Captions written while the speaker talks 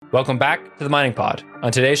Welcome back to the Mining Pod.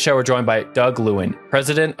 On today's show, we're joined by Doug Lewin,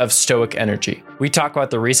 president of Stoic Energy. We talk about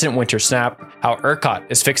the recent winter snap, how ERCOT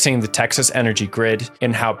is fixing the Texas energy grid,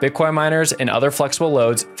 and how Bitcoin miners and other flexible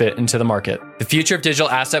loads fit into the market. The future of digital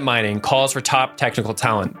asset mining calls for top technical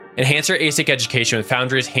talent. Enhance your ASIC education with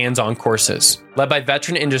Foundry's hands-on courses. Led by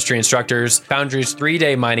veteran industry instructors, Foundry's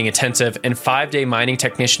 3-day mining intensive and 5-day mining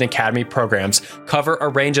technician academy programs cover a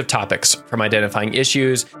range of topics, from identifying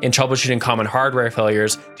issues and troubleshooting common hardware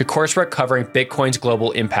failures to coursework covering Bitcoin's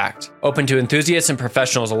global impact. Open to enthusiasts and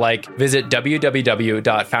professionals alike, visit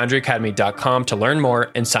www.foundryacademy.com to learn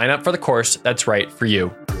more and sign up for the course that's right for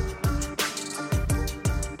you.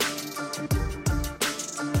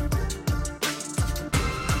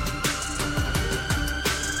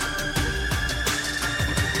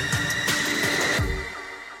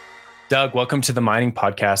 Doug, welcome to the Mining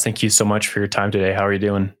Podcast. Thank you so much for your time today. How are you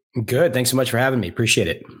doing? Good. Thanks so much for having me. Appreciate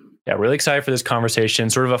it. Yeah, really excited for this conversation.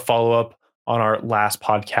 Sort of a follow-up on our last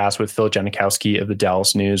podcast with Phil Janikowski of the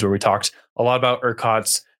Dallas News, where we talked a lot about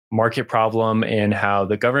ERCOT's market problem and how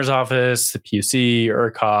the governor's office, the PUC,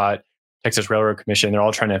 ERCOT, Texas Railroad Commission, they're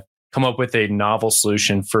all trying to come up with a novel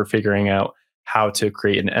solution for figuring out how to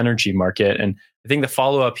create an energy market. And I think the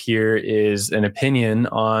follow-up here is an opinion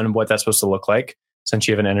on what that's supposed to look like, since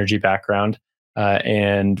you have an energy background,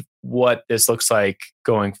 and what this looks like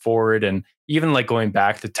going forward. And even like going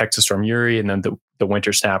back to Texas Storm Uri and then the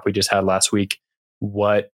winter snap we just had last week.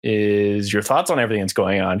 What is your thoughts on everything that's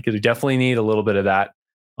going on? Because we definitely need a little bit of that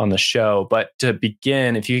on the show. But to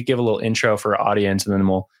begin, if you could give a little intro for our audience, and then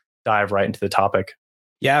we'll dive right into the topic.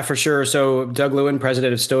 Yeah, for sure. So Doug Lewin,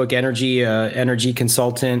 president of Stoic Energy, energy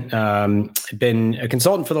consultant. Been a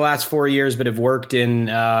consultant for the last 4 years, but have worked in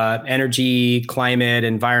energy, climate,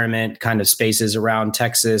 environment kind of spaces around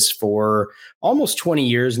Texas for almost 20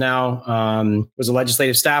 years now. Was a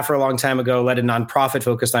legislative staffer a long time ago, led a nonprofit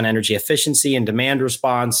focused on energy efficiency and demand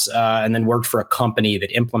response, and then worked for a company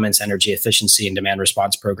that implements energy efficiency and demand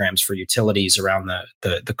response programs for utilities around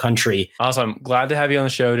the country. Awesome. Glad to have you on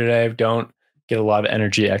the show today. Don't get a lot of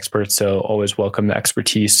energy experts, so always welcome the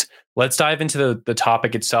expertise. Let's dive into the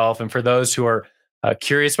topic itself. And for those who are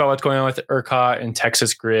curious about what's going on with ERCOT and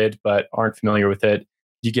Texas Grid, but aren't familiar with it,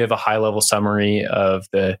 you give a high-level summary of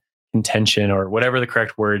the contention, or whatever the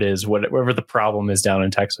correct word is, whatever the problem is down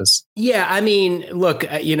in Texas. Yeah, I mean, look,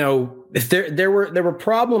 there were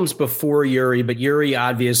problems before Uri, but Uri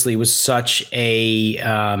obviously was such a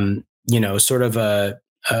sort of a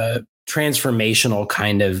transformational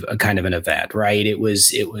kind of an event, right? It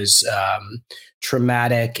was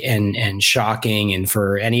traumatic and shocking. And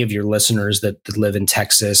for any of your listeners that live in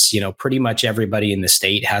Texas, pretty much everybody in the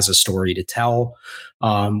state has a story to tell.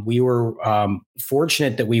 We were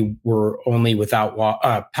fortunate that we were only without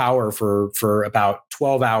power for about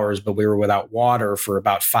 12 hours, but we were without water for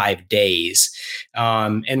about 5 days.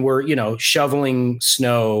 And we're, shoveling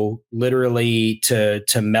snow literally to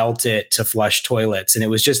melt it, to flush toilets. And it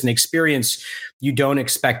was just an experience you don't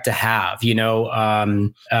expect to have,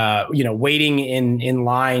 waiting in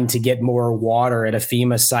line to get more water at a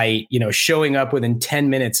FEMA site, showing up within 10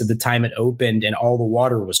 minutes of the time it opened and all the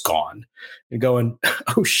water was gone. And going,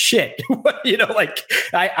 oh shit,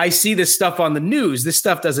 I see this stuff on the news. This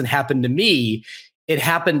stuff doesn't happen to me. It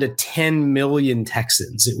happened to 10 million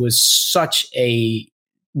Texans. It was such a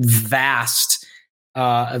vast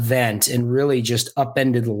event and really just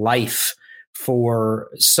upended life for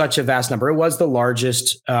such a vast number. It was the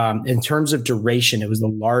largest, in terms of duration, it was the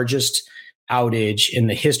largest outage in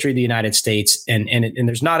the history of the United States. And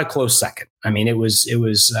there's not a close second. I mean, it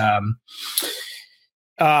was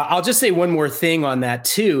I'll just say one more thing on that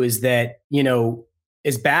too, is that,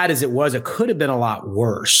 as bad as it was, it could have been a lot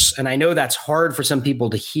worse. And I know that's hard for some people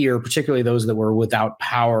to hear, particularly those that were without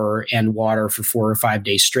power and water for 4 or 5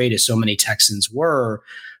 days straight, as so many Texans were.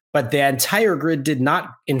 But the entire grid did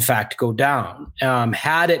not, in fact, go down.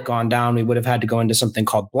 Had it gone down, we would have had to go into something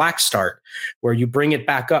called black start, where you bring it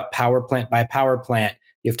back up power plant by power plant.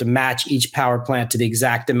 You have to match each power plant to the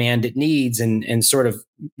exact demand it needs, and sort of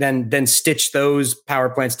then stitch those power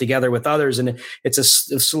plants together with others. And it's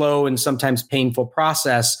a slow and sometimes painful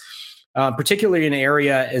process, particularly in an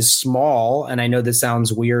area as small. And I know this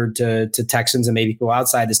sounds weird to Texans and maybe people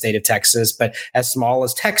outside the state of Texas, but as small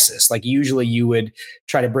as Texas. Like usually you would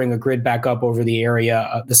try to bring a grid back up over the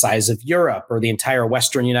area the size of Europe or the entire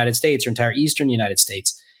Western United States or entire Eastern United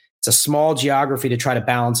States. It's a small geography to try to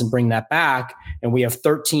balance and bring that back. And we have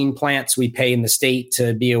 13 plants we pay in the state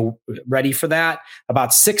to be ready for that.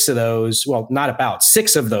 About 6 of those, well, not about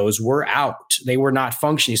 6 of those were out. They were not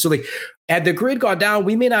functioning. So had the grid gone down,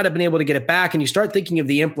 we may not have been able to get it back. And you start thinking of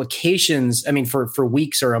the implications, I mean, for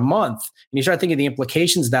weeks or a month, and you start thinking of the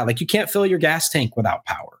implications of that, like you can't fill your gas tank without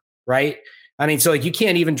power, right? I mean, so like you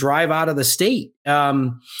can't even drive out of the state.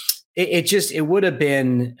 It would have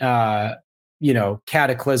been,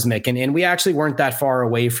 cataclysmic. And we actually weren't that far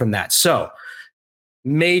away from that. So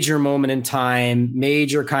major moment in time,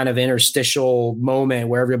 major kind of interstitial moment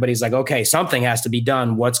where everybody's like, okay, something has to be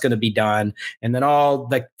done. What's going to be done? And then all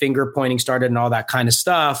the finger pointing started and all that kind of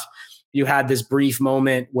stuff. You had this brief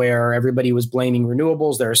moment where everybody was blaming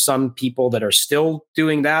renewables. There are some people that are still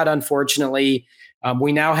doing that, unfortunately.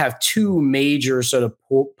 We now have 2 major sort of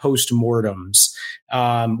post-mortems.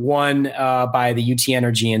 One by the UT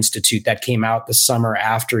Energy Institute that came out the summer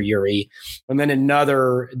after Uri. And then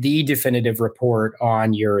another, the definitive report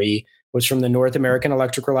on Uri, was from the North American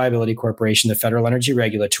Electric Reliability Corporation, the Federal Energy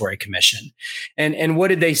Regulatory Commission. And what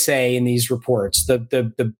did they say in these reports?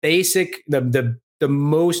 The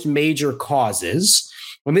most major causes.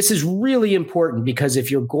 And this is really important because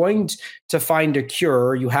if you're going to find a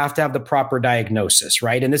cure, you have to have the proper diagnosis,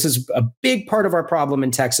 right? And this is a big part of our problem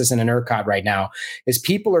in Texas and in ERCOT right now, is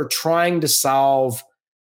people are trying to solve,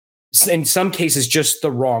 in some cases, just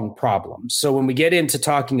the wrong problems. So when we get into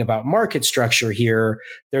talking about market structure here,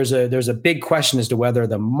 there's a big question as to whether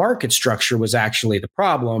the market structure was actually the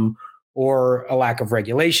problem or a lack of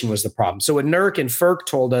regulation was the problem. So what NERC and FERC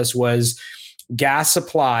told us was gas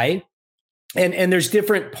supply. And there's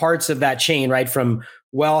different parts of that chain, right? From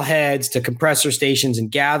wellheads to compressor stations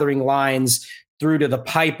and gathering lines through to the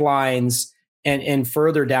pipelines and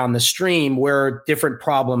further down the stream where different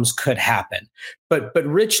problems could happen. But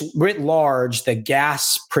writ large, the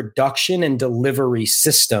gas production and delivery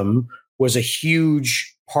system was a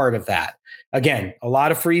huge part of that. Again, a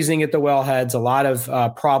lot of freezing at the wellheads, a lot of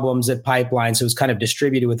problems at pipelines. So it was kind of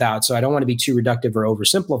distributed without. So I don't want to be too reductive or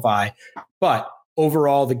oversimplify, but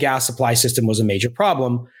overall, the gas supply system was a major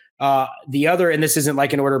problem. The other, and this isn't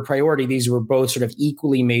like an order of priority, these were both sort of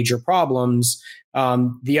equally major problems.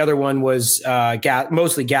 The other one was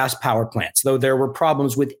mostly gas power plants, though there were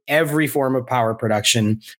problems with every form of power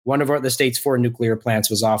production. One of the state's 4 nuclear plants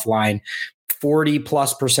was offline.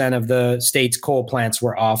 40+% of the state's coal plants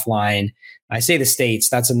were offline. I say the states,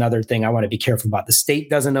 that's another thing I want to be careful about. The state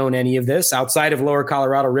doesn't own any of this outside of Lower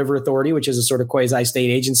Colorado River Authority, which is a sort of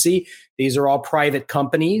quasi-state agency. These are all private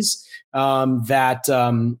companies that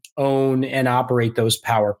own and operate those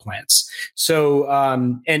power plants. So,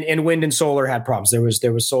 and wind and solar had problems. There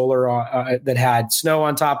was solar that had snow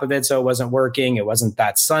on top of it, so it wasn't working. It wasn't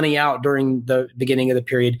that sunny out during the beginning of the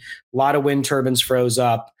period. A lot of wind turbines froze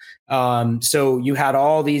up. So you had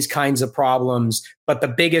all these kinds of problems, but the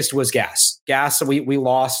biggest was gas. Gas, we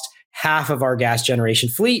lost half of our gas generation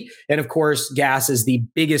fleet. And of course, gas is the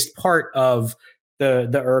biggest part of the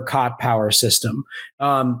ERCOT power system.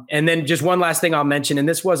 And then just one last thing I'll mention, and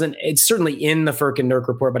it's certainly in the FERC and NERC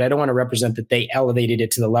report, but I don't want to represent that they elevated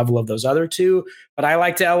it to the level of those other 2, but I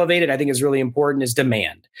like to elevate it. I think is really important is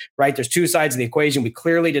demand, right? There's 2 sides of the equation. We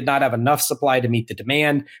clearly did not have enough supply to meet the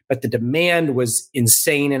demand, but the demand was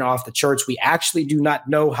insane and off the charts. We actually do not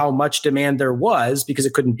know how much demand there was because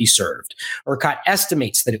it couldn't be served. ERCOT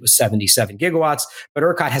estimates that it was 77 gigawatts, but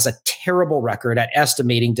ERCOT has a terrible record at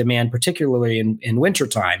estimating demand, particularly in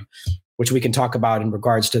wintertime, which we can talk about in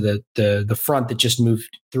regards to the front that just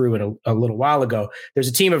moved through it a little while ago. There's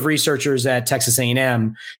a team of researchers at Texas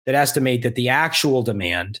A&M that estimate that the actual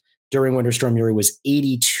demand during Winter Storm Uri was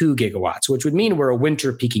 82 gigawatts, which would mean we're a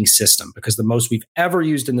winter peaking system because the most we've ever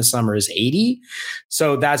used in the summer is 80.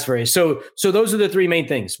 So that's so those are the 3 main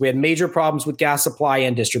things. We had major problems with gas supply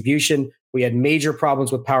and distribution. We had major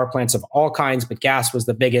problems with power plants of all kinds, but gas was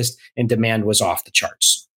the biggest and demand was off the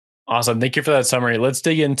charts. Awesome. Thank you for that summary. Let's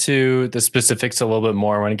dig into the specifics a little bit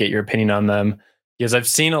more. I want to get your opinion on them because I've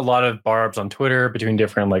seen a lot of barbs on Twitter between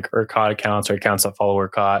different like ERCOT accounts or accounts that follow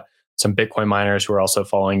ERCOT, some Bitcoin miners who are also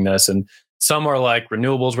following this. And some are like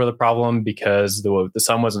renewables were the problem because the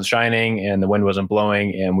sun wasn't shining and the wind wasn't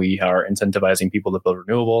blowing and we are incentivizing people to build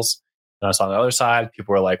renewables. And I saw on the other side,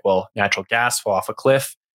 people were like, well, natural gas fell off a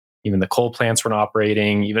cliff. Even the coal plants weren't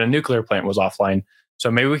operating. Even a nuclear plant was offline. So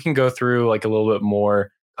maybe we can go through like a little bit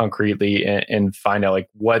more concretely and find out like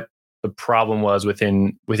what the problem was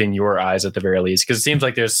within your eyes at the very least, because it seems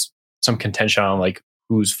like there's some contention on like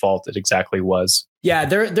whose fault it exactly was. Yeah,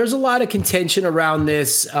 there's a lot of contention around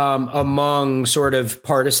this among sort of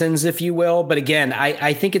partisans, if you will. But again,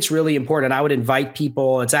 I think it's really important. I would invite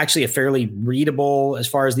people. It's actually a fairly readable, as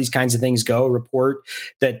far as these kinds of things go, report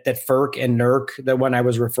that FERC and NERC, the one I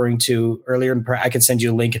was referring to earlier, and I can send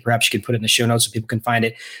you a link and perhaps you can put it in the show notes so people can find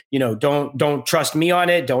it. Don't trust me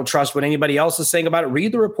on it. Don't trust what anybody else is saying about it.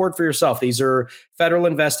 Read the report for yourself. These are federal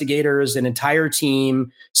investigators, an entire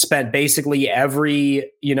team spent basically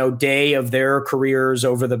every day of their careers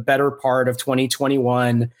over the better part of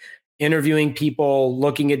 2021 interviewing people,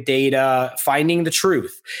 looking at data, finding the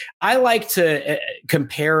truth. I like to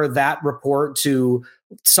compare that report to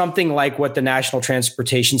something like what the National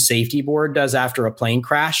Transportation Safety Board does after a plane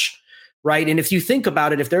crash, right? And if you think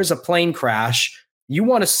about it, if there's a plane crash, you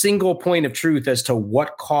want a single point of truth as to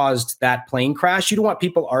what caused that plane crash. You don't want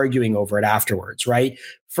people arguing over it afterwards, right?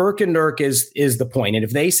 FERC and NERC is the point. And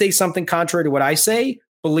if they say something contrary to what I say,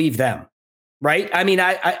 believe them, right? I mean,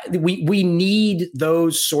 we need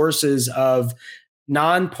those sources of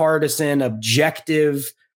nonpartisan,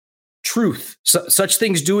 objective truth. Such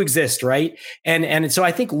things do exist, right? And so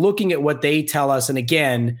I think looking at what they tell us, and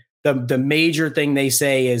again, the major thing they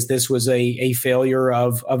say is this was a failure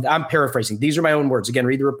of I'm paraphrasing. These are my own words. Again,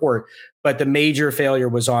 read the report. But the major failure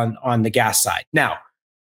was on the gas side. Now,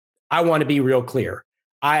 I want to be real clear.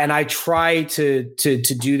 I try to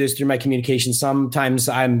do this through my communication. Sometimes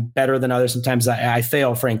I'm better than others. Sometimes I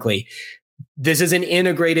fail, frankly. This is an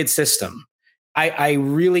integrated system. I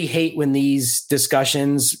really hate when these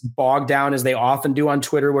discussions bog down, as they often do on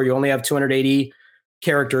Twitter, where you only have 280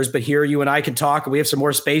 characters, but here you and I can talk, and we have some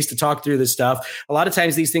more space to talk through this stuff. A lot of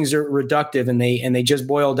times these things are reductive, and they just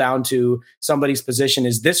boil down to somebody's position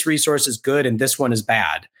is this resource is good and this one is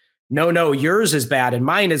bad. No, yours is bad and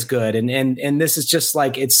mine is good. And this is just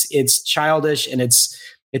like, it's childish, and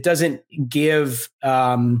it doesn't give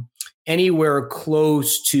anywhere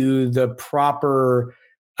close to the proper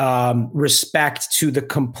respect to the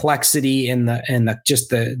complexity and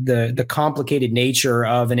the complicated nature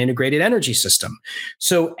of an integrated energy system.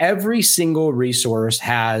 So every single resource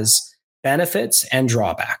has benefits and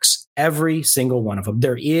drawbacks, every single one of them.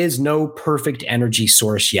 There is no perfect energy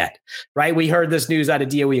source yet, right? We heard this news out of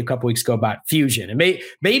DOE a couple weeks ago about fusion, and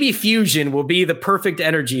maybe fusion will be the perfect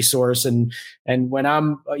energy source. And when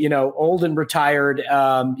I'm old and retired,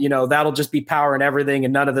 that'll just be power and everything,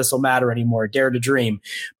 and none of this will matter anymore. Dare to dream.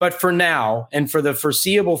 But for now, and for the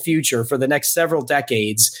foreseeable future, for the next several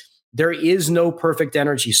decades, there is no perfect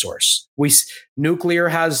energy source. Nuclear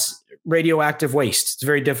has radioactive waste. It's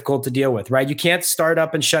very difficult to deal with, right? You can't start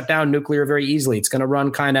up and shut down nuclear very easily. It's going to run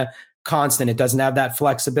kind of constant. It doesn't have that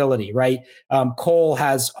flexibility, right? Coal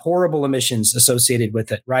has horrible emissions associated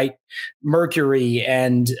with it, right? Mercury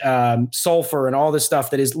and sulfur and all this stuff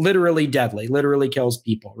that is literally deadly, literally kills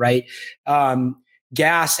people, right?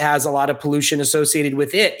 Gas has a lot of pollution associated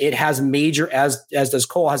with it. It has major, as does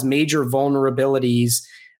coal, has major vulnerabilities,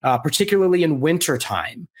 particularly in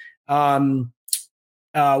wintertime.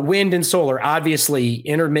 Wind and solar, obviously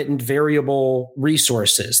intermittent variable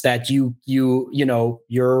resources that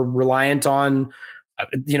you're reliant on.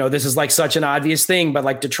 This is like such an obvious thing, but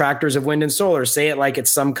like detractors of wind and solar say it like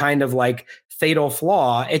it's some kind of like fatal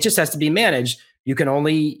flaw. It just has to be managed. You can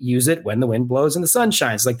only use it when the wind blows and the sun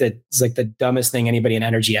shines. It's like the dumbest thing anybody in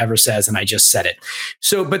energy ever says, and I just said it.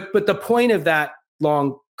 So, but the point of that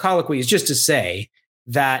long colloquy is just to say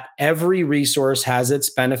that every resource has its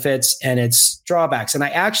benefits and its drawbacks. And I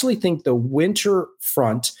actually think the winter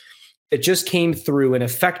front that just came through and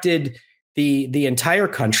affected the entire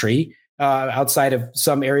country, outside of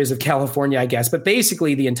some areas of California, I guess, but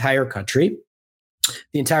basically the entire country,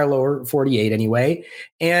 the entire lower 48 anyway.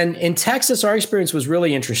 And in Texas, our experience was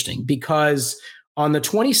really interesting because on the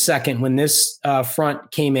 22nd, when this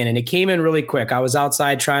front came in, and it came in really quick, I was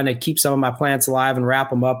outside trying to keep some of my plants alive and wrap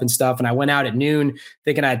them up and stuff. And I went out at noon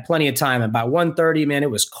thinking I had plenty of time. About 1:30, man,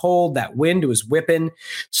 it was cold. That wind was whipping.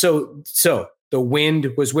 So the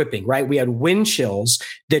wind was whipping, right? We had wind chills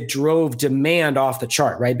that drove demand off the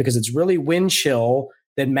chart, right? Because it's really wind chill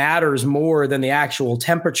that matters more than the actual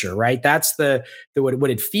temperature, right? That's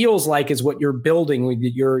what it feels like is what you're building,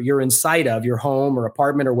 you're inside of your home or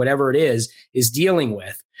apartment or whatever it is dealing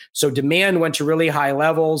with. So demand went to really high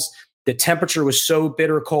levels. The temperature was so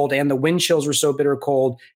bitter cold and the wind chills were so bitter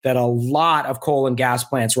cold that a lot of coal and gas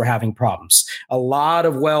plants were having problems. A lot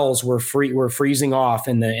of wells were freezing off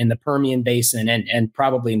in the Permian Basin and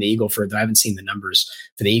probably in the Eagle Ford. I haven't seen the numbers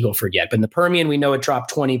for the Eagle Ford yet, but in the Permian, we know it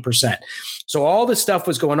dropped 20%. So all this stuff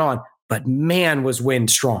was going on, but man, was wind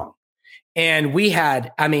strong. And we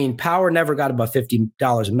had, I mean, power never got above $50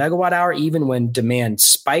 a megawatt hour, even when demand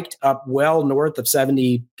spiked up well north of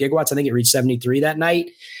 70 gigawatts. I think it reached 73 that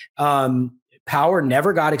night. Power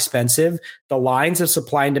never got expensive. The lines of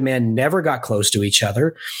supply and demand never got close to each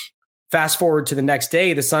other. Fast forward to the next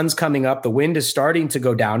day, the sun's coming up, the wind is starting to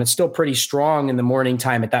go down. It's still pretty strong in the morning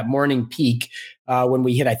time at that morning peak when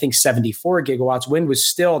we hit, I think, 74 gigawatts. Wind was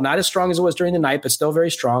still not as strong as it was during the night, but still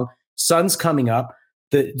very strong. Sun's coming up.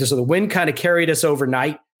 So the wind kind of carried us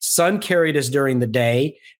overnight. Sun carried us during the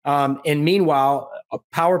day. And meanwhile,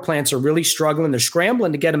 power plants are really struggling. They're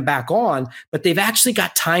scrambling to get them back on, but they've actually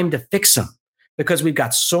got time to fix them because we've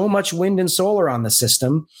got so much wind and solar on the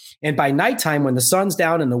system. And by nighttime, when the sun's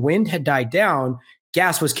down and the wind had died down,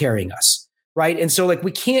 gas was carrying us, right? And so like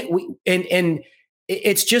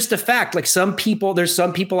it's just a fact. Like there's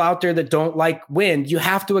some people out there that don't like wind. You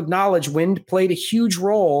have to acknowledge wind played a huge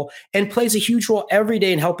role and plays a huge role every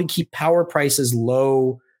day in helping keep power prices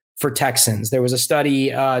low for Texans. There was a study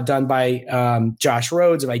done by Josh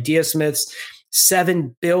Rhodes of Ideasmiths,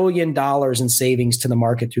 $7 billion in savings to the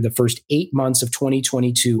market through the first 8 months of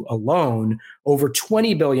 2022 alone, over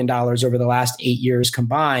 $20 billion over the last 8 years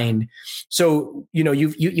combined. So,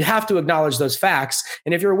 you have to acknowledge those facts.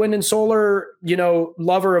 And if you're a wind and solar,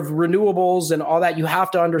 lover of renewables and all that, you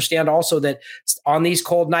have to understand also that on these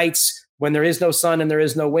cold nights, when there is no sun and there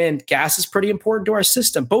is no wind, gas is pretty important to our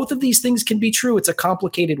system. Both of these things can be true. It's a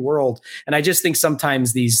complicated world. And I just think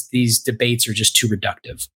sometimes these debates are just too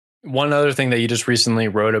reductive. One other thing that you just recently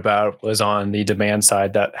wrote about was on the demand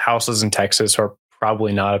side, that houses in Texas are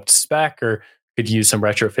probably not up to spec or could use some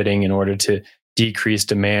retrofitting in order to decrease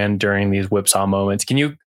demand during these whipsaw moments. Can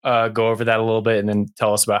you go over that a little bit and then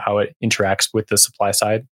tell us about how it interacts with the supply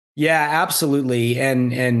side? Yeah, absolutely.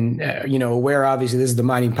 And where obviously this is the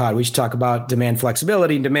mining pod, we should talk about demand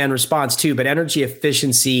flexibility and demand response too, but energy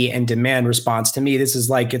efficiency and demand response, to me,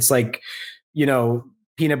 it's like,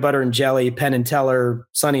 peanut butter and jelly, Penn and Teller,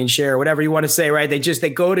 Sonny and Cher, whatever you want to say, right? They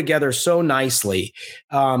go together so nicely.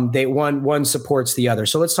 One supports the other.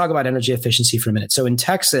 So let's talk about energy efficiency for a minute. So in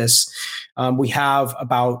Texas, we have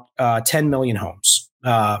about 10 million homes,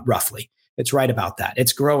 roughly. It's right about that.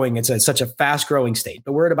 It's growing. It's such a fast growing state,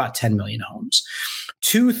 but we're at about 10 million homes.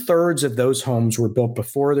 2/3 of those homes were built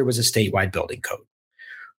before there was a statewide building code.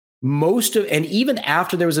 And even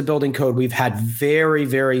after there was a building code, we've had very,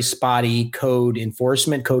 very spotty code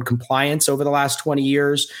enforcement, code compliance over the last 20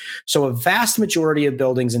 years. So a vast majority of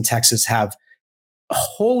buildings in Texas have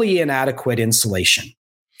wholly inadequate insulation.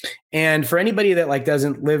 And for anybody that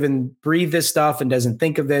doesn't live and breathe this stuff and doesn't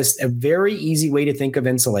think of this, a very easy way to think of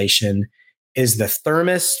insulation is the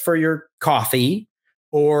thermos for your coffee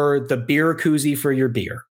or the beer koozie for your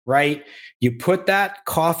beer, right? You put that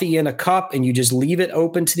coffee in a cup and you just leave it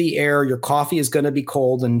open to the air. Your coffee is going to be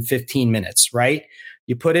cold in 15 minutes, right?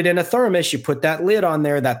 You put it in a thermos, you put that lid on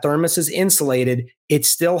there, that thermos is insulated. It's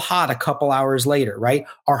still hot a couple hours later, right?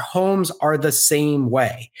 Our homes are the same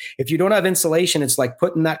way. If you don't have insulation, it's like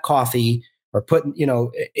putting that coffee or putting,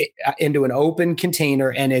 into an open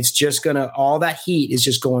container, and it's just all that heat is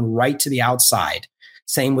just going right to the outside.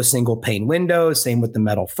 Same with single pane windows, same with the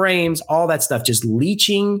metal frames, all that stuff, just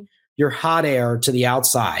leaching your hot air to the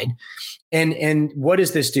outside. And what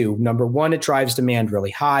does this do? Number one, it drives demand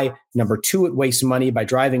really high. Number two, it wastes money by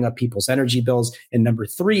driving up people's energy bills. And number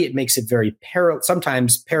three, it makes it very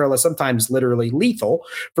sometimes perilous, sometimes literally lethal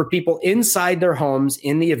for people inside their homes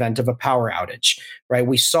in the event of a power outage, right?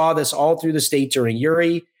 We saw this all through the state during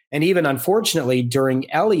Uri, and even unfortunately during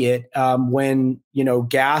Elliott, when,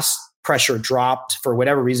 gas pressure dropped for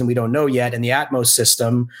whatever reason we don't know yet in the Atmos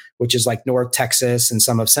system, which is like North Texas and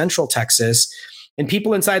some of Central Texas. And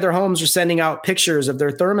people inside their homes are sending out pictures of their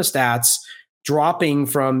thermostats dropping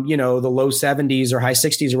from, the low 70s or high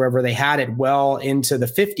 60s or wherever they had it well into the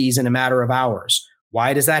 50s in a matter of hours.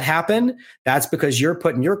 Why does that happen? That's because you're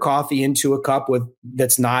putting your coffee into a cup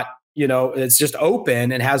that's not, it's just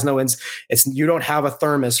open and has you don't have a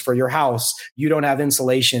thermos for your house. You don't have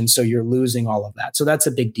insulation. So you're losing all of that. So that's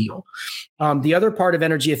a big deal. The other part of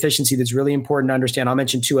energy efficiency that's really important to understand, I'll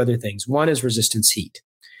mention two other things. One is resistance heat.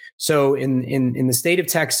 So in the state of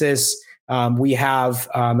Texas, we have,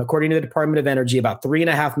 according to the Department of Energy, about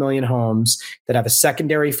 3.5 million homes that have a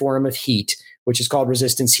secondary form of heat, which is called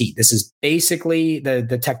resistance heat. This is basically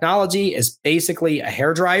the technology is basically a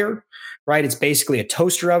hairdryer, right? It's basically a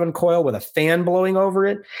toaster oven coil with a fan blowing over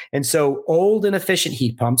it. And so old and efficient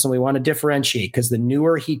heat pumps, and we want to differentiate because the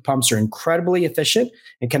newer heat pumps are incredibly efficient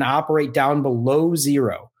and can operate down below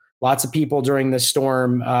zero. Lots of people during the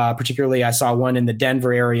storm, particularly I saw one in the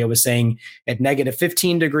Denver area, was saying at negative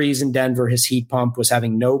 15 degrees in Denver, his heat pump was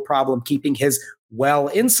having no problem keeping his well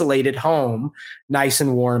insulated home, nice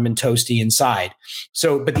and warm and toasty inside.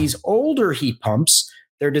 So, but these older heat pumps,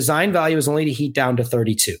 their design value is only to heat down to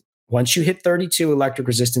 32. Once you hit 32, electric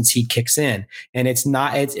resistance heat kicks in, and this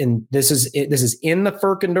is in the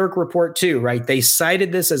FERC and NERC report too, right? They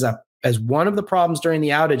cited this as one of the problems during the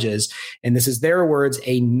outages, and this is their words,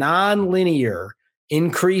 a nonlinear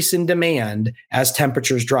increase in demand as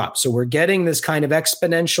temperatures drop. So we're getting this kind of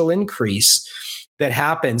exponential increase that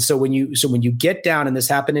happens. So when you get down, and this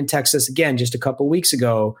happened in Texas again just a couple of weeks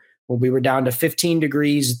ago, when we were down to 15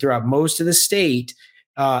 degrees throughout most of the state.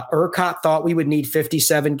 ERCOT thought we would need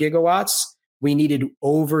 57 gigawatts. We needed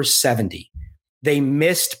over 70. They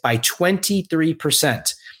missed by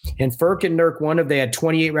 23%. And FERC and NERC, they had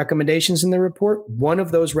 28 recommendations in the report. One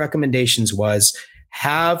of those recommendations was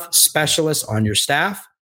have specialists on your staff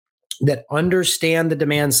that understand the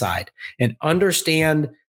demand side and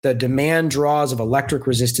understand the demand draws of electric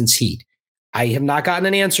resistance heat. I have not gotten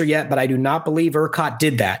an answer yet, but I do not believe ERCOT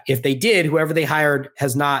did that. If they did, whoever they hired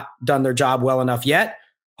has not done their job well enough yet.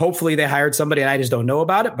 Hopefully they hired somebody and I just don't know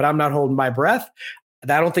about it, but I'm not holding my breath.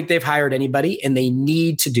 I don't think they've hired anybody, and they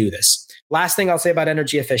need to do this. Last thing I'll say about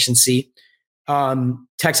energy efficiency.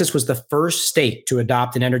 Texas was the first state to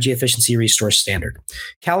adopt an energy efficiency resource standard.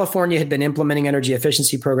 California had been implementing energy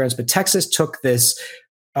efficiency programs, but Texas took this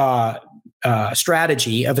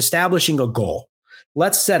strategy of establishing a goal.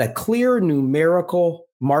 Let's set a clear numerical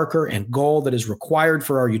marker and goal that is required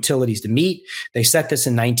for our utilities to meet. They set this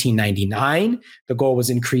in 1999. The goal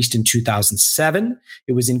was increased in 2007.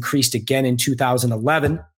 It was increased again in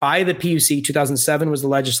 2011 by the PUC. 2007 was the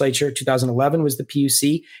legislature. 2011 was the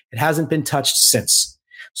PUC. It hasn't been touched since.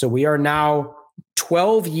 So we are now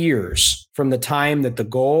 12 years from the time that the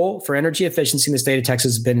goal for energy efficiency in the state of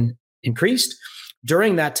Texas has been increased.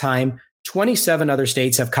 During that time, 27 other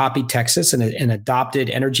states have copied Texas and adopted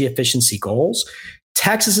energy efficiency goals.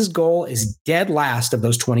 Texas's goal is dead last of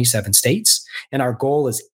those 27 states, and our goal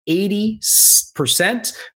is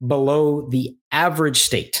 80% below the average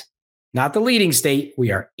state. Not the leading state.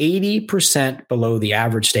 We are 80% below the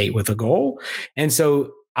average state with a goal. And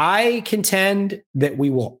so I contend that we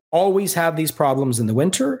will always have these problems in the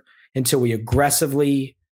winter until we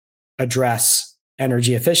aggressively address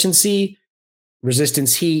energy efficiency,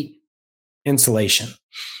 resistance heat, insulation.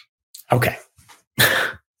 Okay.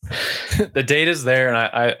 The data's there,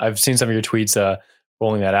 and I've seen some of your tweets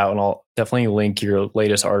rolling that out, and I'll definitely link your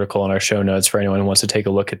latest article in our show notes for anyone who wants to take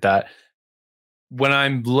a look at that. When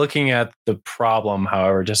I'm looking at the problem,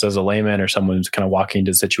 however, just as a layman or someone who's kind of walking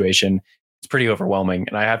into the situation, it's pretty overwhelming.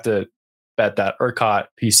 And I have to bet that ERCOT,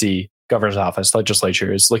 PC, governor's office,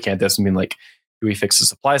 legislature is looking at this and being like, do we fix the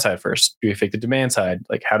supply side first? Do we fix the demand side?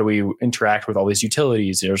 Like, how do we interact with all these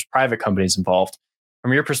utilities? There's private companies involved.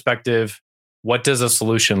 From your perspective, what does a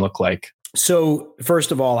solution look like? So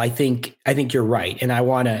first of all, I think you're right. And I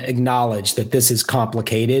want to acknowledge that this is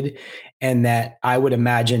complicated and that I would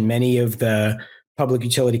imagine many of the public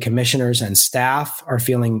utility commissioners and staff are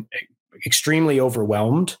feeling extremely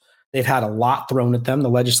overwhelmed. They've had a lot thrown at them. The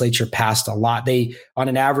legislature passed a lot. On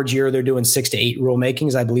an average year, they're doing 6 to 8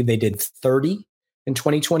 rulemakings. I believe they did 30 in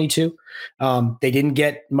 2022. They didn't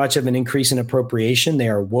get much of an increase in appropriation. They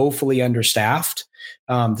are woefully understaffed.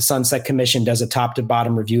 The Sunset Commission does a top to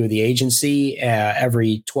bottom review of the agency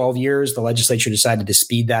every 12 years. The legislature decided to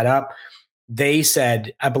speed that up. They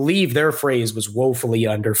said, I believe their phrase was woefully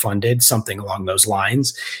underfunded, something along those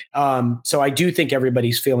lines. So I do think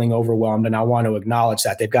everybody's feeling overwhelmed, and I want to acknowledge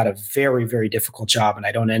that. They've got a very, very difficult job, and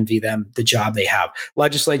I don't envy them the job they have.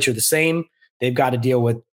 Legislature, the same. They've got to deal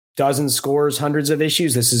with dozens, scores, hundreds of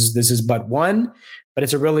issues. This is but one, but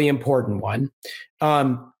it's a really important one.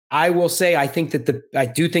 I will say I do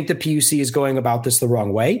think the PUC is going about this the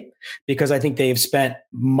wrong way, because I think they have spent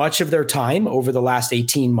much of their time over the last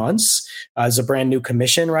 18 months as a brand new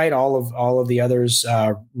commission, right? All of the others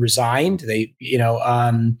resigned.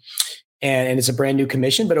 And it's a brand new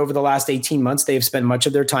commission, but over the last 18 months, they have spent much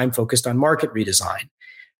of their time focused on market redesign.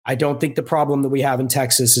 I don't think the problem that we have in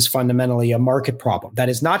Texas is fundamentally a market problem. That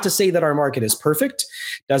is not to say that our market is perfect,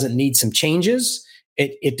 doesn't need some changes.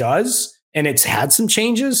 It does. And it's had some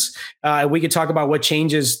changes. We could talk about what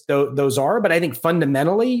changes those are, but I think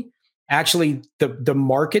fundamentally, actually, the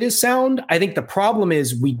market is sound. I think the problem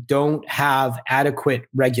is we don't have adequate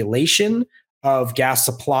regulation of gas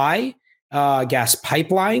supply, gas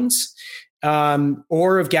pipelines,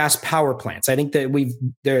 or of gas power plants. I think that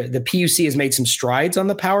the PUC has made some strides on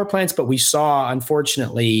the power plants, but we saw,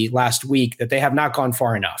 unfortunately, last week that they have not gone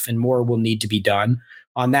far enough, and more will need to be done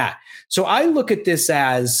on that. So I look at this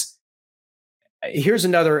as, here's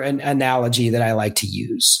another analogy that I like to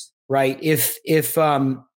use, right? If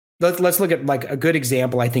let's look at like a good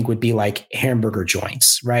example, I think would be like hamburger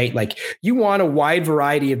joints, right? Like you want a wide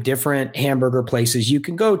variety of different hamburger places you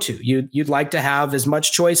can go to. You'd like to have as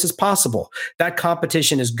much choice as possible. That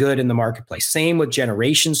competition is good in the marketplace. Same with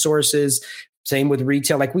generation sources, same with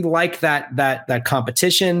retail. Like we like that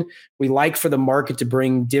competition. We like for the market to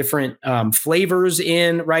bring different flavors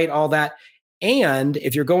in, right? All that. And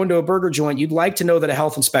if you're going to a burger joint, you'd like to know that a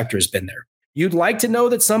health inspector has been there. You'd like to know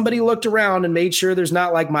that somebody looked around and made sure there's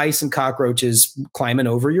not like mice and cockroaches climbing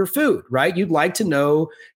over your food, right? You'd like to know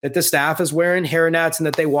that the staff is wearing hairnets and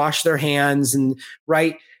that they wash their hands and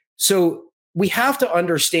right. So we have to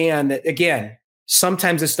understand that, again,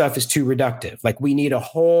 sometimes this stuff is too reductive. Like we need a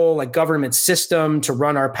whole like government system to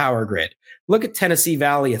run our power grid. Look at Tennessee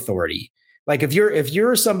Valley Authority. Like if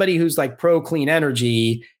you're somebody who's like pro clean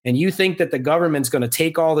energy and you think that the government's going to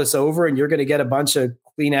take all this over and you're going to get a bunch of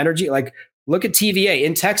clean energy, like look at TVA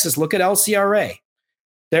in Texas. Look at LCRA.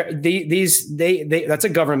 That's a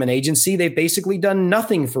government agency. They've basically done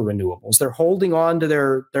nothing for renewables. They're holding on to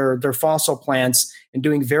their fossil plants and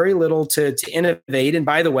doing very little to innovate. And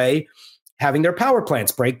by the way, having their power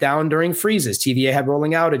plants break down during freezes. TVA had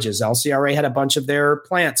rolling outages. LCRA had a bunch of their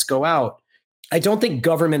plants go out. I don't think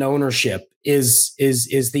government ownership is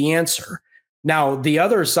the answer. Now, the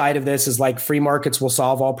other side of this is like free markets will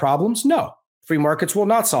solve all problems. No. Free markets will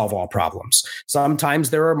not solve all problems. Sometimes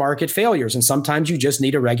there are market failures, and sometimes you just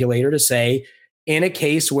need a regulator to say, in a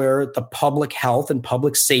case where the public health and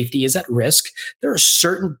public safety is at risk, there are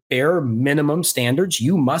certain bare minimum standards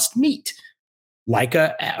you must meet. Like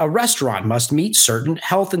a restaurant must meet certain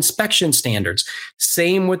health inspection standards.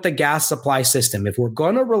 Same with the gas supply system. If we're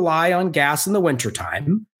going to rely on gas in the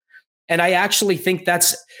wintertime, and I actually think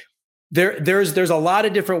that's there's a lot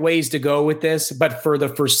of different ways to go with this, but for the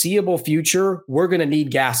foreseeable future, we're going to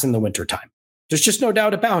need gas in the wintertime. There's just no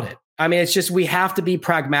doubt about it. I mean, it's just we have to be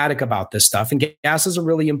pragmatic about this stuff. And gas is a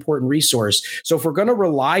really important resource. So if we're going to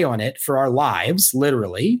rely on it for our lives,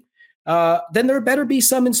 literally, then there better be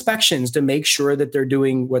some inspections to make sure that they're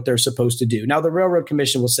doing what they're supposed to do. Now, the Railroad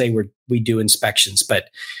Commission will say we do inspections, but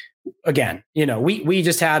again, we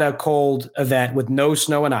just had a cold event with no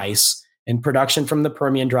snow and ice. And production from the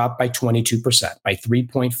Permian dropped by 22%, by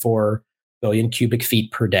 3.4 billion cubic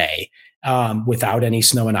feet per day without any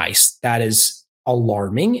snow and ice. That is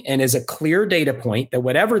alarming and is a clear data point that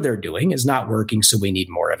whatever they're doing is not working, so we need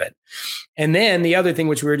more of it. And then the other thing,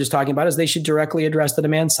 which we were just talking about, is they should directly address the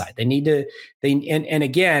demand side. They need to, and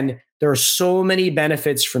again, there are so many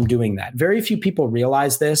benefits from doing that. Very few people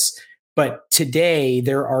realize this. But today,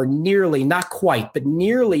 there are nearly, not quite, but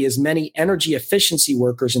nearly as many energy efficiency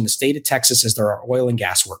workers in the state of Texas as there are oil and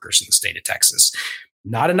gas workers in the state of Texas.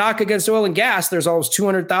 Not a knock against oil and gas. There's almost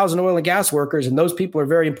 200,000 oil and gas workers, and those people are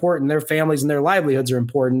very important. Their families and their livelihoods are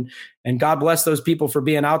important. And God bless those people for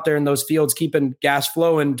being out there in those fields, keeping gas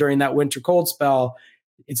flowing during that winter cold spell.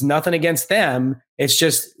 It's nothing against them. It's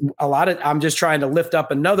just I'm just trying to lift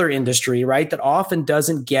up another industry, right, that often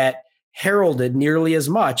doesn't get heralded nearly as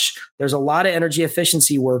much. There's a lot of energy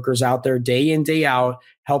efficiency workers out there day in, day out,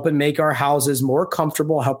 helping make our houses more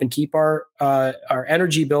comfortable, helping keep our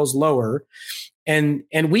energy bills lower. And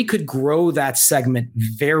we could grow that segment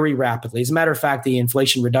very rapidly. As a matter of fact, the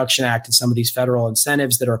Inflation Reduction Act and some of these federal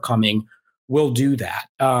incentives that are coming will do that.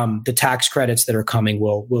 The tax credits that are coming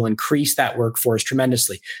will increase that workforce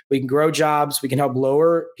tremendously. We can grow jobs. We can help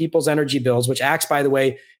lower people's energy bills, which acts, by the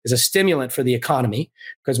way, as a stimulant for the economy.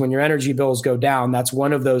 Because when your energy bills go down, that's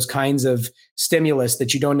one of those kinds of stimulus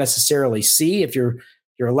that you don't necessarily see. If your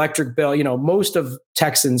electric bill, most of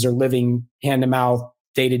Texans are living hand to mouth,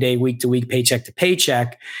 day to day, week to week, paycheck to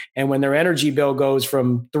paycheck. And when their energy bill goes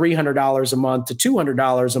from $300 a month to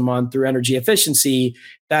 $200 a month through energy efficiency,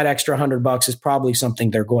 that extra $100 is probably something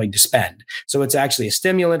they're going to spend. So it's actually a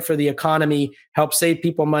stimulant for the economy, helps save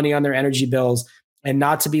people money on their energy bills, and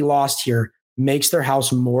not to be lost here, makes their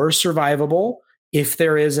house more survivable if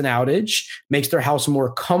there is an outage, makes their house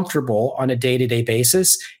more comfortable on a day-to-day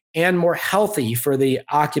basis, and more healthy for the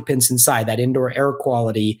occupants inside. That indoor air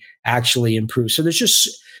quality actually improves. So there's just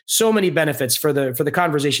so many benefits for the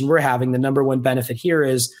conversation we're having. The number one benefit here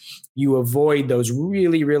is you avoid those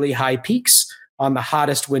really, really high peaks on the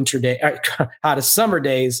hottest summer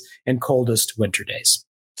days and coldest winter days.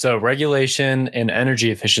 So regulation and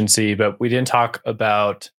energy efficiency, but we didn't talk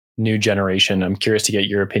about new generation. I'm curious to get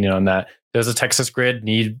your opinion on that. Does the Texas grid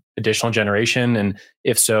need additional generation? And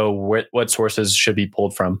if so, what sources should be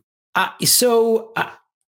pulled from?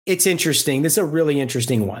 It's interesting. This is a really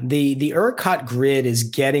interesting one. The ERCOT grid is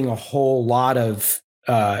getting a whole lot of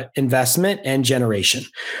investment and generation.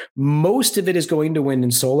 Most of it is going to wind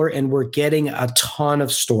and solar, and we're getting a ton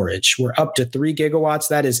of storage. We're up to 3 gigawatts.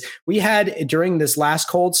 That is, we had during this last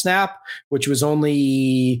cold snap, which was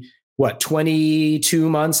only 22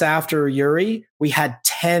 months after Uri, we had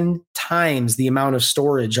 10 times the amount of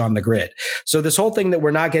storage on the grid. So this whole thing that we're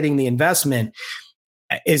not getting the investment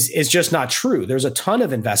is just not true. There's a ton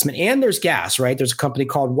of investment, and there's gas, right? There's a company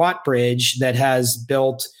called Wattbridge that has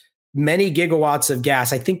built many gigawatts of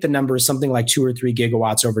gas. I think the number is something like 2 or 3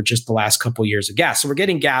 gigawatts over just the last couple of years of gas. So we're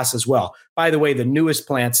getting gas as well. By the way, the newest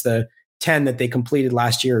plants, the 10 that they completed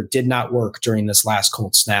last year, did not work during this last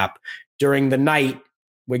cold snap. During the night,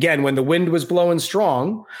 again, when the wind was blowing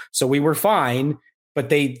strong, so we were fine, but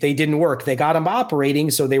they didn't work. They got them operating,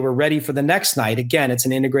 so they were ready for the next night. Again, it's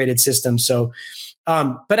an integrated system. So,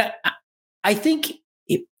 but I think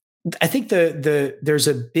there's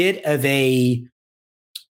a bit of a.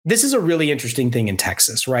 This is a really interesting thing in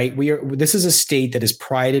Texas, right? This is a state that has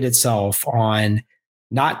prided itself on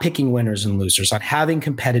not picking winners and losers, on having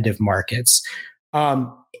competitive markets.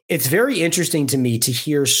 It's very interesting to me to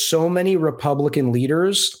hear so many Republican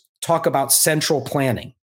leaders talk about central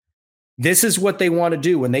planning. This is what they want to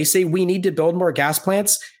do. When they say we need to build more gas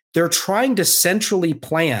plants, they're trying to centrally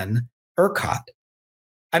plan ERCOT.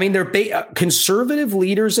 I mean, conservative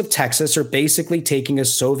leaders of Texas are basically taking a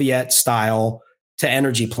Soviet style to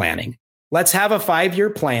energy planning. Let's have a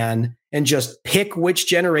 5-year plan and just pick which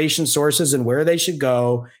generation sources and where they should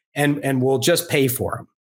go, and we'll just pay for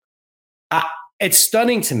them. It's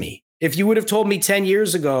stunning to me. If you would have told me 10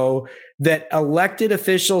 years ago that elected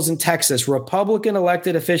officials in Texas, Republican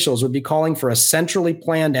elected officials, would be calling for a centrally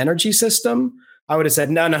planned energy system, I would have said,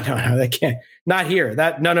 no, they can't. Not here.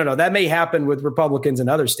 No. That may happen with Republicans in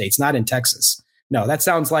other states, not in Texas. No, that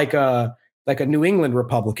sounds like a New England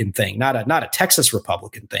Republican thing, not a Texas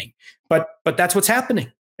Republican thing. But that's what's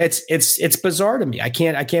happening. It's bizarre to me. I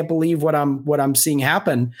can't believe what I'm seeing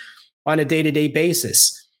happen on a day-to-day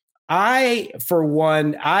basis. For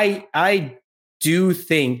one, I do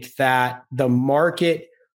think that the market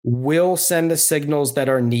will send the signals that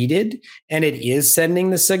are needed, and it is sending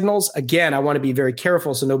the signals. Again, I want to be very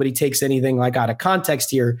careful so nobody takes anything like out of context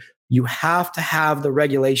here. You have to have the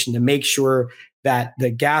regulation to make sure that the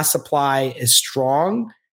gas supply is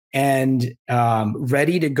strong and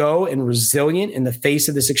ready to go and resilient in the face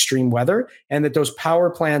of this extreme weather, and that those power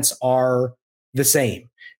plants are the same.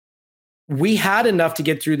 We had enough to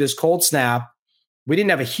get through this cold snap. We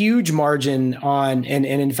didn't have a huge margin on, and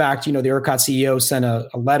in fact, the ERCOT CEO sent a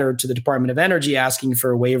letter to the Department of Energy asking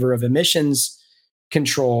for a waiver of emissions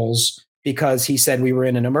controls because he said we were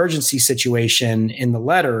in an emergency situation in the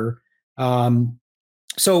letter.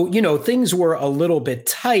 So, things were a little bit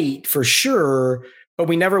tight for sure, but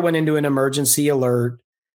we never went into an emergency alert.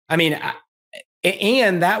 I mean,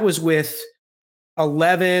 and that was with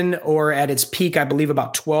 11, or at its peak, I believe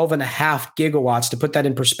about 12 and a half gigawatts. To put that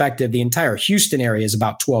in perspective, the entire Houston area is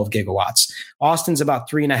about 12 gigawatts. Austin's about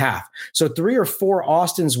 3.5. So 3 or 4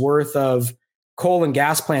 Austin's worth of coal and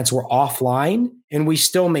gas plants were offline, and we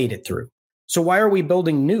still made it through. So why are we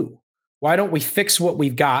building new? Why don't we fix what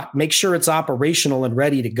we've got, make sure it's operational and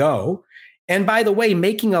ready to go? And by the way,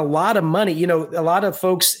 making a lot of money. A lot of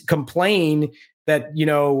folks complain that,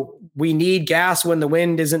 we need gas when the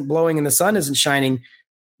wind isn't blowing and the sun isn't shining.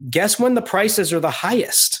 Guess when the prices are the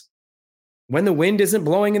highest? When the wind isn't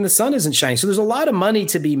blowing and the sun isn't shining. So there's a lot of money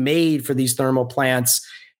to be made for these thermal plants.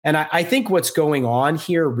 And I think what's going on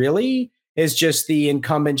here really is just the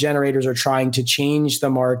incumbent generators are trying to change the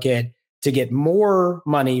market to get more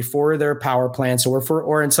money for their power plants,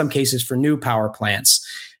 or in some cases for new power plants.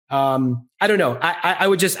 I don't know. I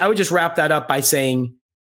would just wrap that up by saying,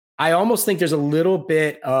 I almost think there's a little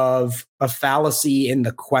bit of a fallacy in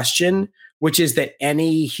the question, which is that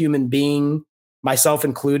any human being, myself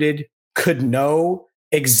included, could know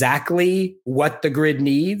exactly what the grid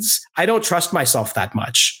needs. I don't trust myself that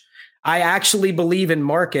much. I actually believe in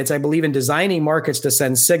markets. I believe in designing markets to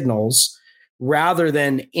send signals rather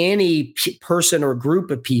than any person or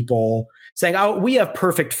group of people saying, oh, we have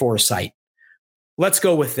perfect foresight. Let's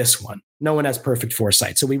go with this one. No one has perfect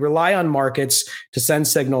foresight. So we rely on markets to send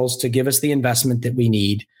signals to give us the investment that we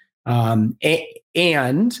need.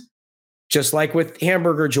 And just like with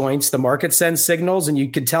hamburger joints, the market sends signals and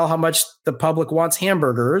you can tell how much the public wants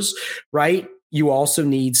hamburgers, right? You also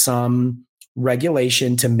need some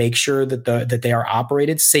regulation to make sure that they are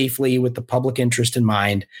operated safely with the public interest in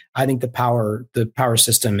mind. I think the power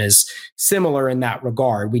system is similar in that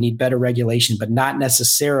regard. We need better regulation, but not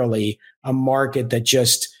necessarily a market that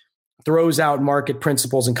just throws out market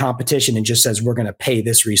principles and competition and just says we're going to pay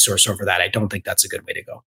this resource over that. I don't think that's a good way to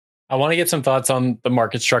go. I want to get some thoughts on the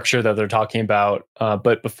market structure that they're talking about.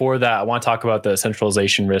 But before that, I want to talk about the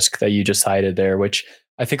centralization risk that you just cited there, which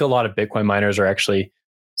I think a lot of Bitcoin miners are actually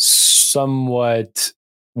somewhat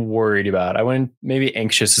worried about. I wouldn't, maybe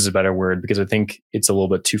anxious is a better word, because I think it's a little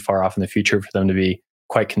bit too far off in the future for them to be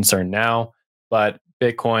quite concerned now. But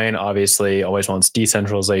Bitcoin obviously always wants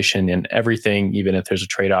decentralization in everything, even if there's a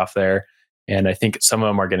trade-off there. And I think some of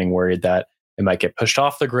them are getting worried that it might get pushed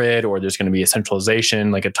off the grid, or there's going to be a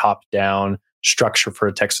centralization, like a top-down structure for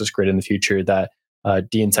a Texas grid in the future that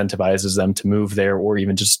de-incentivizes them to move there, or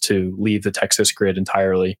even just to leave the Texas grid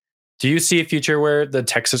entirely. Do you see a future where the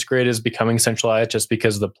Texas grid is becoming centralized just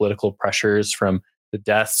because of the political pressures from the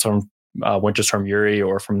deaths from Winter Storm Uri,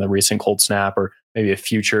 or from the recent cold snap, or maybe a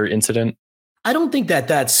future incident? I don't think that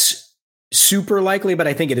that's super likely, but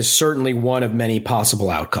I think it is certainly one of many possible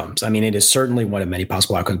outcomes. I mean, it is certainly one of many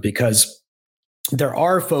possible outcomes, because there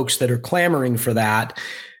are folks that are clamoring for that.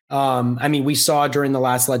 I mean, we saw during the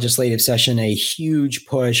last legislative session a huge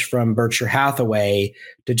push from Berkshire Hathaway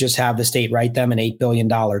to just have the state write them an $8 billion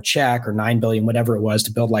check, or $9 billion, whatever it was,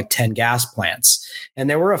 to build like 10 gas plants. And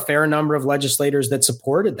there were a fair number of legislators that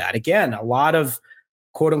supported that. Again, a lot of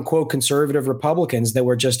quote unquote conservative Republicans that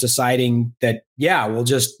were just deciding that, yeah, we'll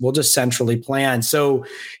just centrally plan. So,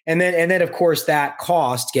 and then of course that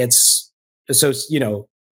cost gets, so,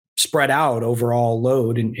 spread out overall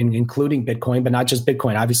load, including Bitcoin, but not just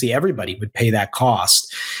Bitcoin. Obviously, everybody would pay that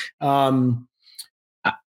cost.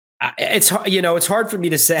 It's hard for me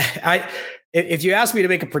to say. If you ask me to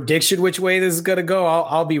make a prediction which way this is going to go,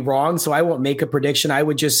 I'll be wrong. So I won't make a prediction. I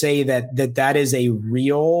would just say that is a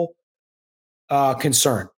real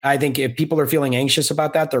concern. I think if people are feeling anxious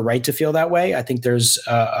about that, they're right to feel that way. I think there's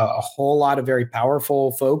a whole lot of very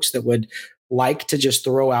powerful folks that would like to just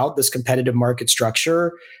throw out this competitive market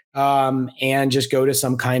structure and just go to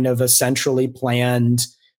some kind of a centrally planned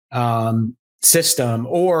system,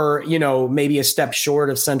 or, maybe a step short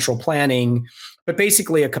of central planning, but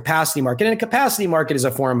basically a capacity market. And a capacity market is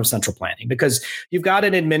a form of central planning, because you've got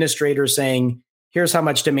an administrator saying, here's how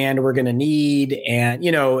much demand we're going to need. And,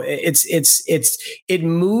 it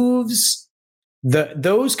moves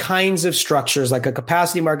those kinds of structures, like a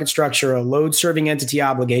capacity market structure, a load serving entity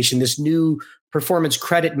obligation, this new performance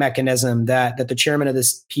credit mechanism that the chairman of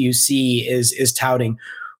this PUC is touting.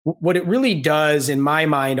 What it really does, in my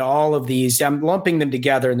mind, all of these, I'm lumping them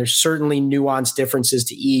together, and there's certainly nuanced differences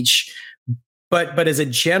to each. But as a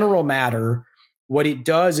general matter, what it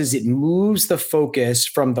does is it moves the focus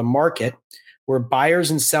from the market, where buyers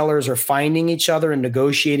and sellers are finding each other and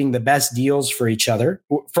negotiating the best deals for each other,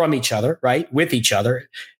 from each other, right? With each other.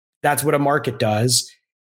 That's what a market does.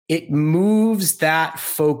 It moves that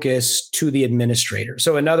focus to the administrator.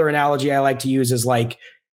 So another analogy I like to use is like,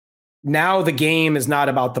 now the game is not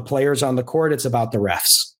about the players on the court, it's about the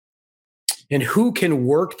refs. And who can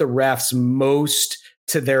work the refs most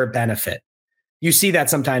to their benefit. You see that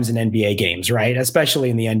sometimes in NBA games, right? Especially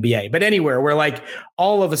in the NBA, but anywhere where like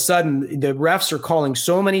all of a sudden the refs are calling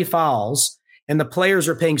so many fouls and the players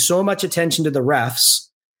are paying so much attention to the refs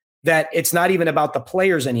that it's not even about the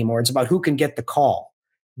players anymore. It's about who can get the call.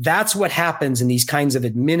 That's what happens in these kinds of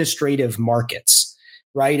administrative markets,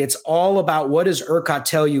 right? It's all about, what does ERCOT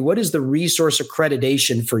tell you? What is the resource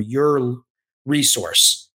accreditation for your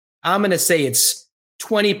resource? I'm going to say it's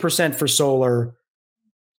 20% for solar,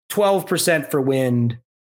 12% for wind,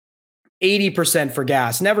 80% for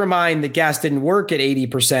gas. Never mind that gas didn't work at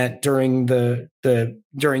 80%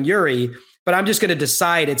 during Uri, but I'm just going to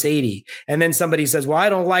decide it's 80. And then somebody says, well, I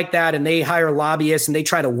don't like that. And they hire lobbyists and they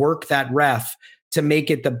try to work that ref to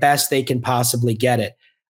make it the best they can possibly get it.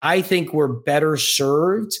 I think we're better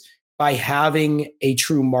served by having a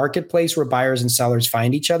true marketplace where buyers and sellers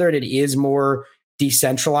find each other. And it is more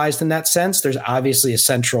decentralized in that sense. There's obviously a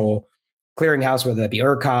central clearinghouse, whether that be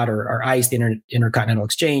ERCOT or ICE, the Intercontinental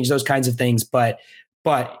Exchange, those kinds of things. But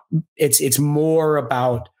it's more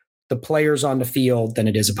about the players on the field than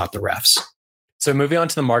it is about the refs. So moving on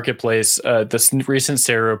to the marketplace, this recent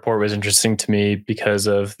CERA report was interesting to me because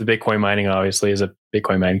of the Bitcoin mining, obviously, as a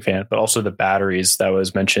Bitcoin mining fan, but also the batteries that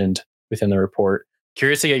was mentioned within the report.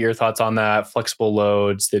 Curious to get your thoughts on that, flexible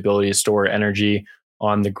loads, the ability to store energy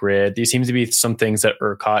on the grid. These seem to be some things that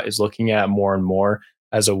ERCOT is looking at more and more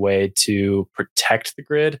as a way to protect the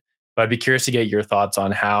grid. But I'd be curious to get your thoughts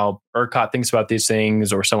on how ERCOT thinks about these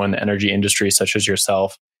things, or someone in the energy industry, such as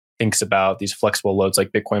yourself, thinks about these flexible loads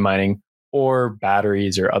like Bitcoin mining or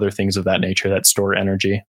batteries or other things of that nature that store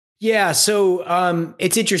energy. Yeah, so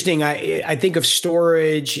it's interesting. I think of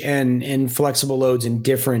storage and flexible loads in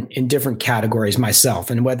different categories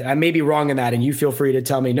myself, and what I may be wrong in that, and you feel free to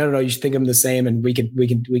tell me no, you should think of them the same, and we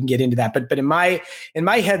can get into that. But in my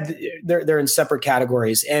head, they're in separate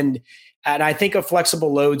categories, and I think of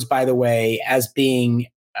flexible loads, by the way, as being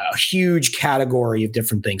a huge category of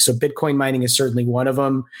different things. So Bitcoin mining is certainly one of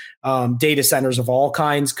them. Data centers of all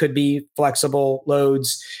kinds could be flexible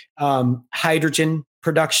loads. Hydrogen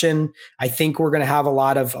production. I think we're going to have a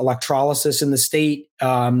lot of electrolysis in the state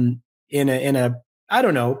in a I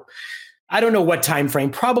don't know. I don't know what time frame,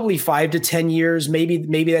 probably 5 to 10 years.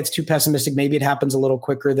 Maybe that's too pessimistic. Maybe it happens a little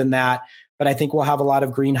quicker than that. But I think we'll have a lot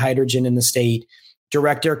of green hydrogen in the state.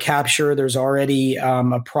 Direct air capture, there's already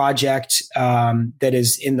a project that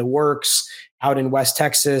is in the works out in West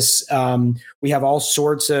Texas. We have all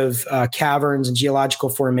sorts of caverns and geological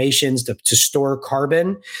formations to store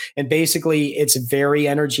carbon. And basically, it's very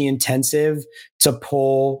energy intensive to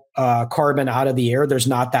pull carbon out of the air. There's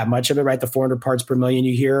not that much of it, right? The 400 parts per million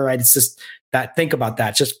you hear, right? It's just that, think about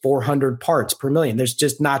that, just 400 parts per million. There's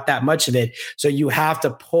just not that much of it. So you have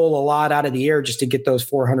to pull a lot out of the air just to get those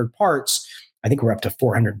 400 parts. I think we're up to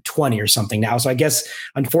 420 or something now. So I guess,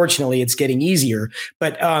 unfortunately, it's getting easier.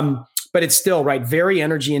 But it's still, right, very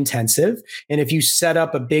energy intensive. And if you set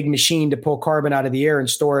up a big machine to pull carbon out of the air and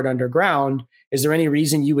store it underground, is there any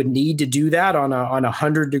reason you would need to do that on a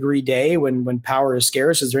 100-degree day when power is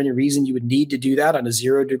scarce? Is there any reason you would need to do that on a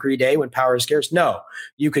 0-degree day when power is scarce? No,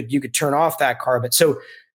 you could turn off that carbon. So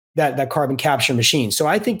that carbon capture machine. So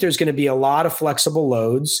I think there's going to be a lot of flexible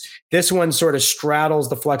loads. This one sort of straddles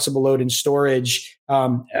the flexible load and storage,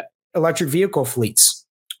 electric vehicle fleets,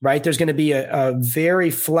 right? There's going to be a very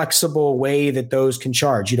flexible way that those can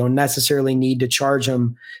charge. You don't necessarily need to charge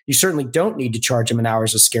them. You certainly don't need to charge them in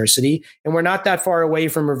hours of scarcity. And we're not that far away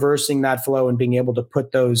from reversing that flow and being able to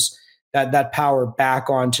put that power back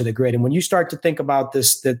onto the grid. And when you start to think about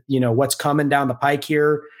this, what's coming down the pike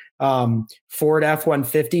here, Ford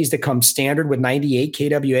F-150s that come standard with 98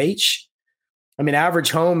 kWh. I mean,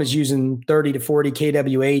 average home is using 30 to 40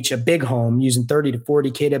 kWh, a big home using 30 to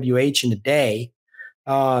 40 kWh in a day.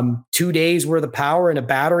 2 days worth of power and a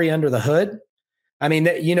battery under the hood. I mean,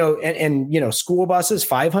 school buses,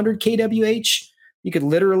 500 kWh. You could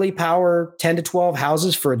literally power 10 to 12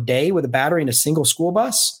 houses for a day with a battery in a single school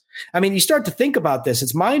bus. I mean, you start to think about this,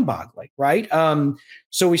 it's mind-boggling, right?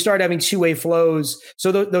 So we start having two-way flows.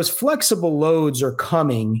 So those flexible loads are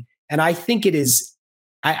coming. And I think it is,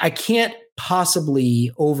 I can't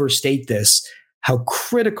possibly overstate this, how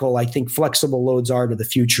critical I think flexible loads are to the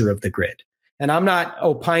future of the grid. And I'm not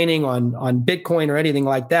opining on Bitcoin or anything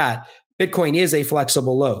like that. Bitcoin is a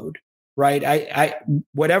flexible load, right?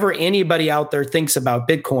 Whatever anybody out there thinks about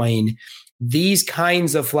Bitcoin, these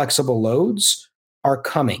kinds of flexible loads are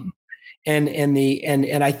coming. And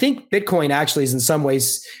I think Bitcoin actually is in some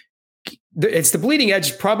ways, it's the bleeding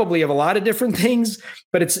edge probably of a lot of different things,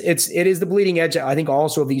 but it is the bleeding edge, I think,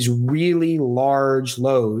 also of these really large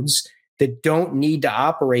loads that don't need to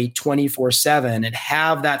operate 24/7 and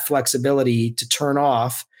have that flexibility to turn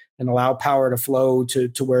off and allow power to flow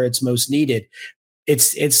to where it's most needed.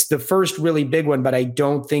 It's the first really big one, but I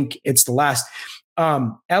don't think it's the last.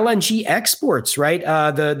 LNG exports, right?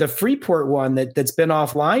 The Freeport one that's been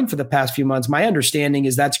offline for the past few months. My understanding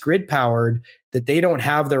is that's grid powered, that they don't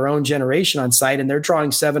have their own generation on site and they're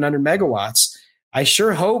drawing 700 megawatts. I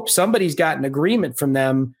sure hope somebody's got an agreement from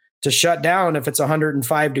them to shut down if it's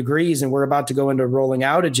 105 degrees and we're about to go into rolling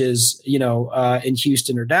outages, in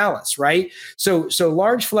Houston or Dallas, right? So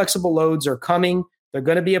large flexible loads are coming. They're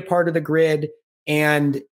going to be a part of the grid,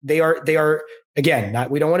 and they are. Again,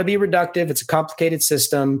 we don't want to be reductive. It's a complicated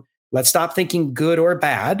system. Let's stop thinking good or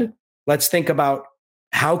bad. Let's think about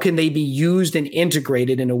how can they be used and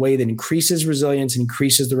integrated in a way that increases resilience and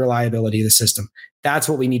increases the reliability of the system. That's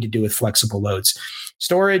what we need to do with flexible loads.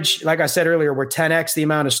 Storage, like I said earlier, we're 10x the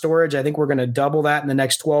amount of storage. I think we're going to double that in the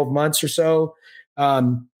next 12 months or so.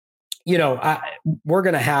 We're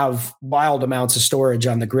going to have wild amounts of storage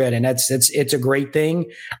on the grid, and it's a great thing.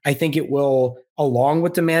 I think it will, along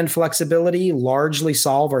with demand flexibility, largely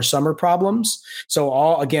solve our summer problems. So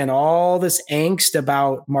all this angst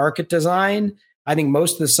about market design, I think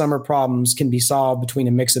most of the summer problems can be solved between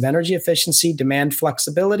a mix of energy efficiency, demand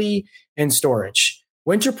flexibility, and storage.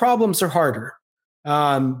 Winter problems are harder.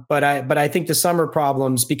 But I think the summer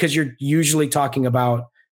problems, because you're usually talking about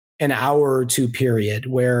an hour or two period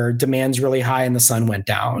where demand's really high and the sun went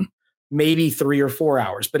down, maybe 3 or 4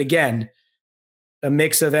 hours. But again, a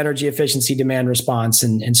mix of energy efficiency, demand response,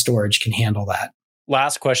 and storage can handle that.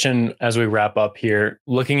 Last question as we wrap up here.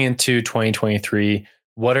 Looking into 2023,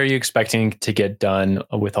 What are you expecting to get done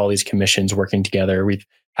with all these commissions working together? We've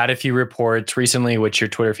had a few reports recently, which your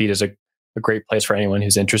Twitter feed is a great place for anyone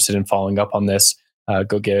who's interested in following up on this.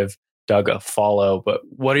 Go give Doug a follow. But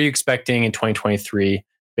what are you expecting in 2023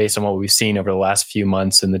 based on what we've seen over the last few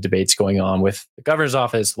months and the debates going on with the governor's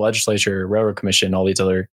office, the legislature, railroad commission, all these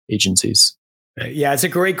other agencies? Yeah, it's a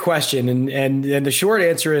great question, and the short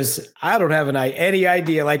answer is I don't have any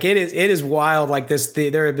idea. Like it is wild. Like this,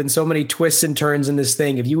 there have been so many twists and turns in this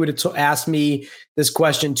thing. If you would have asked me this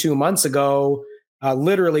question 2 months ago,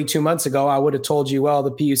 literally 2 months ago, I would have told you, well,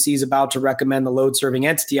 the PUC is about to recommend the load serving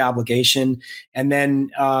entity obligation, and then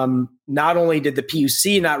not only did the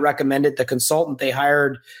PUC not recommend it, the consultant they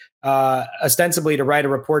hired ostensibly to write a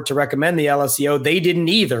report to recommend the LSEO, they didn't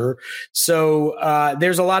either. So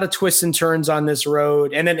there's a lot of twists and turns on this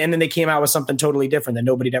road. And then they came out with something totally different that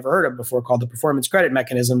nobody had ever heard of before called the performance credit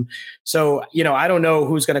mechanism. So, I don't know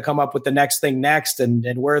who's going to come up with the next thing next and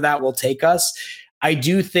where that will take us. I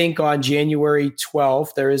do think on January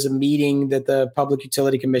 12th, there is a meeting that the Public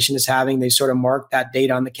Utility Commission is having. They sort of marked that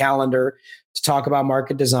date on the calendar to talk about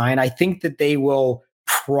market design. I think that they will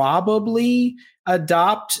probably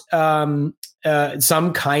adopt some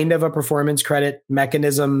kind of a performance credit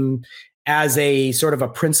mechanism as a sort of a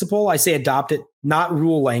principle. I say adopt it, not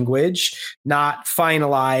rule language, not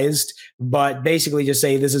finalized, but basically just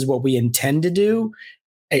say this is what we intend to do.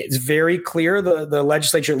 It's very clear the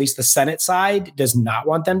legislature, at least the Senate side, does not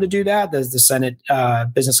want them to do that. The Senate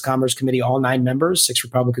Business and Commerce Committee, all 9 members, 6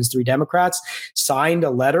 Republicans, 3 Democrats, signed a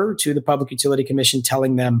letter to the Public Utility Commission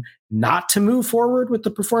telling them not to move forward with the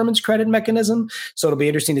performance credit mechanism. So it'll be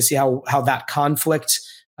interesting to see how that conflict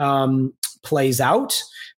plays out.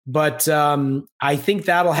 But I think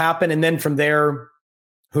that'll happen. And then from there,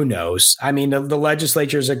 who knows? I mean, the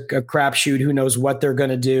legislature is a crapshoot. Who knows what they're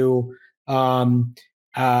going to do?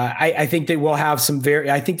 I think they will have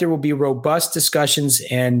I think there will be robust discussions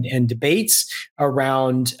and debates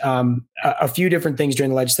around a few different things during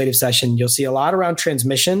the legislative session. You'll see a lot around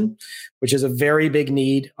transmission, which is a very big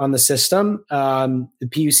need on the system. The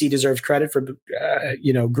PUC deserves credit for,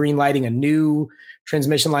 green lighting a new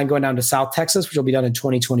transmission line going down to South Texas, which will be done in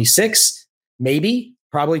 2026,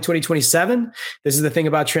 probably 2027. This is the thing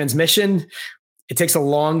about transmission. It takes a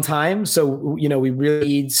long time. So, we really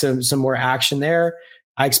need some more action there.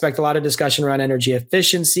 I expect a lot of discussion around energy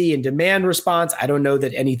efficiency and demand response. I don't know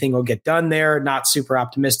that anything will get done there. Not super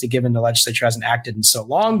optimistic given the legislature hasn't acted in so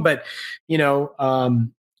long, but,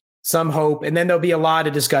 some hope. And then there'll be a lot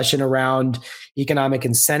of discussion around economic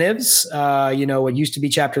incentives. What used to be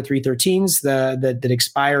Chapter 313s that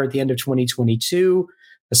expire at the end of 2022,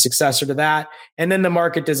 a successor to that. And then the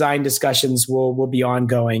market design discussions will be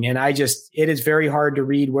ongoing. And it is very hard to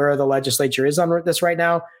read where the legislature is on this right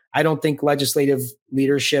now. I don't think legislative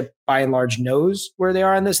leadership by and large knows where they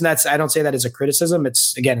are on this. And I don't say that as a criticism.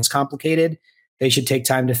 It's complicated. They should take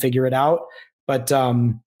time to figure it out. But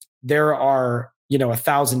there are,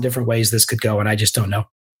 1,000 different ways this could go. And I just don't know.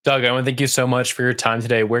 Doug, I want to thank you so much for your time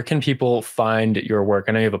today. Where can people find your work?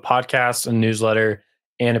 I know you have a podcast, a newsletter,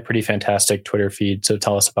 and a pretty fantastic Twitter feed. So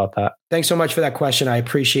tell us about that. Thanks so much for that question. I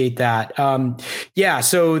appreciate that.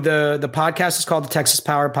 So the podcast is called the Texas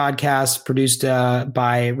Power Podcast, produced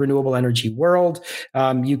by Renewable Energy World.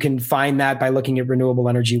 You can find that by looking at Renewable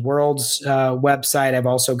Energy World's website. I've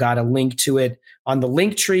also got a link to it on the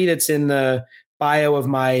link tree that's in the bio of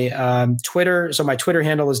my Twitter. So my Twitter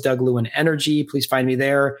handle is Doug Lewin Energy. Please find me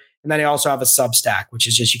there. And then I also have a Substack, which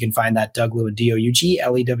is you can find that Doug Lewin,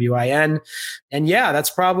 DougLewin. And yeah,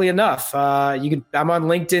 that's probably enough. I'm on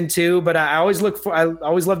LinkedIn too, but I always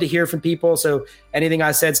love to hear from people. So anything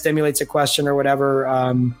I said stimulates a question or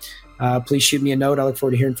whatever, please shoot me a note. I look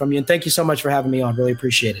forward to hearing from you. And thank you so much for having me on. Really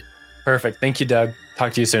appreciate it. Perfect. Thank you, Doug.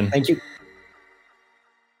 Talk to you soon. Thank you.